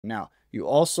Now, you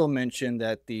also mentioned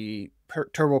that the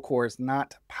Turbocor is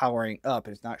not powering up,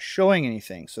 it's not showing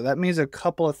anything. So that means a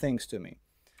couple of things to me.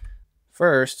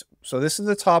 First, so this is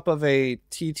the top of a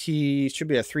TT, should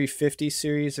be a 350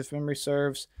 series if memory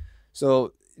serves.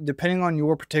 So depending on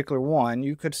your particular one,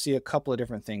 you could see a couple of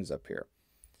different things up here.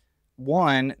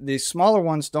 One, the smaller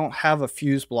ones don't have a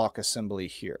fuse block assembly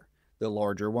here. The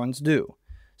larger ones do.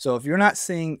 So if you're not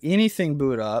seeing anything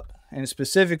boot up, and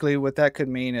specifically what that could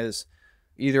mean is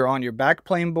either on your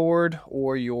backplane board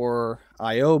or your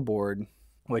I/O board,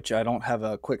 which I don't have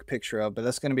a quick picture of, but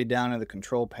that's going to be down in the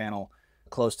control panel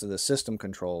close to the system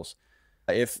controls.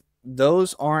 If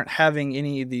those aren't having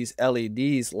any of these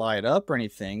LEDs light up or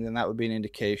anything, then that would be an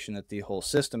indication that the whole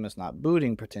system is not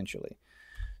booting potentially.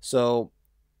 So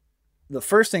the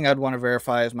first thing I'd want to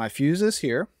verify is my fuses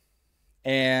here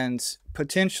and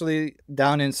potentially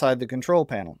down inside the control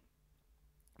panel.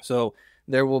 So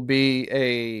there will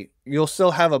be you'll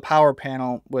still have a power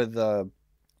panel with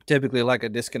typically like a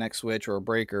disconnect switch or a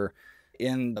breaker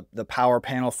in the power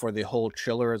panel for the whole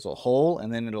chiller as a whole,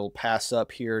 and then it'll pass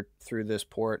up here through this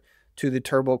port to the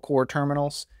Turbocor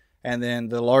terminals, and then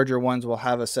the larger ones will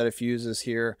have a set of fuses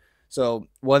here. So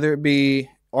whether it be,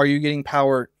 are you getting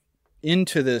power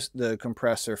into the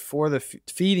compressor for the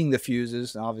feeding the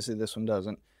fuses, and obviously this one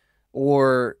doesn't,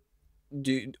 or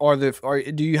do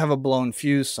you have a blown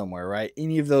fuse somewhere, right?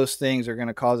 Any of those things are going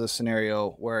to cause a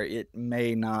scenario where it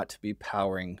may not be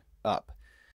powering up.